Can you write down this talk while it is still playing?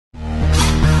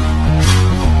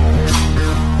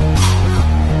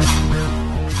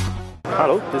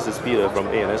Hello, this is Peter from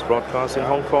A&S Broadcast in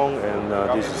Hong Kong, and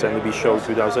this is NAB Show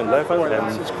 2011,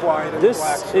 and this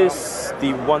is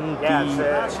the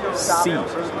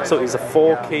 1DC. So it's a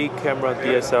 4K camera,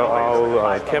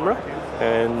 DSLR camera,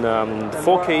 and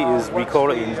 4K is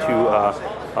recorded into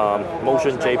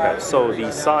motion JPEG. So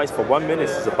the size for 1 minute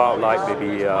is about like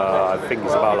maybe I think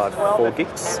it's about like 4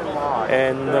 gigs,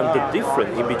 and the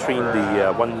difference in between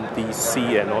the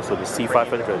 1DC and also the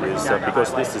C500 is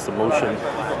because this is a motion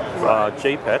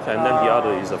JPEG, and then the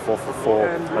other is a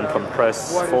 4:4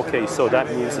 uncompressed 4K. So that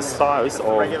means the size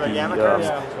of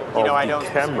the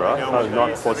camera,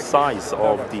 not for size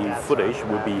of the footage,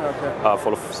 will be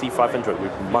for the C500 will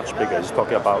be much bigger. It's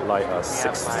talking about like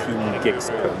 16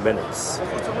 gigs per minute.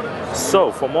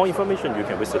 So for more information, you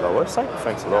can visit our website.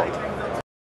 Thanks a lot.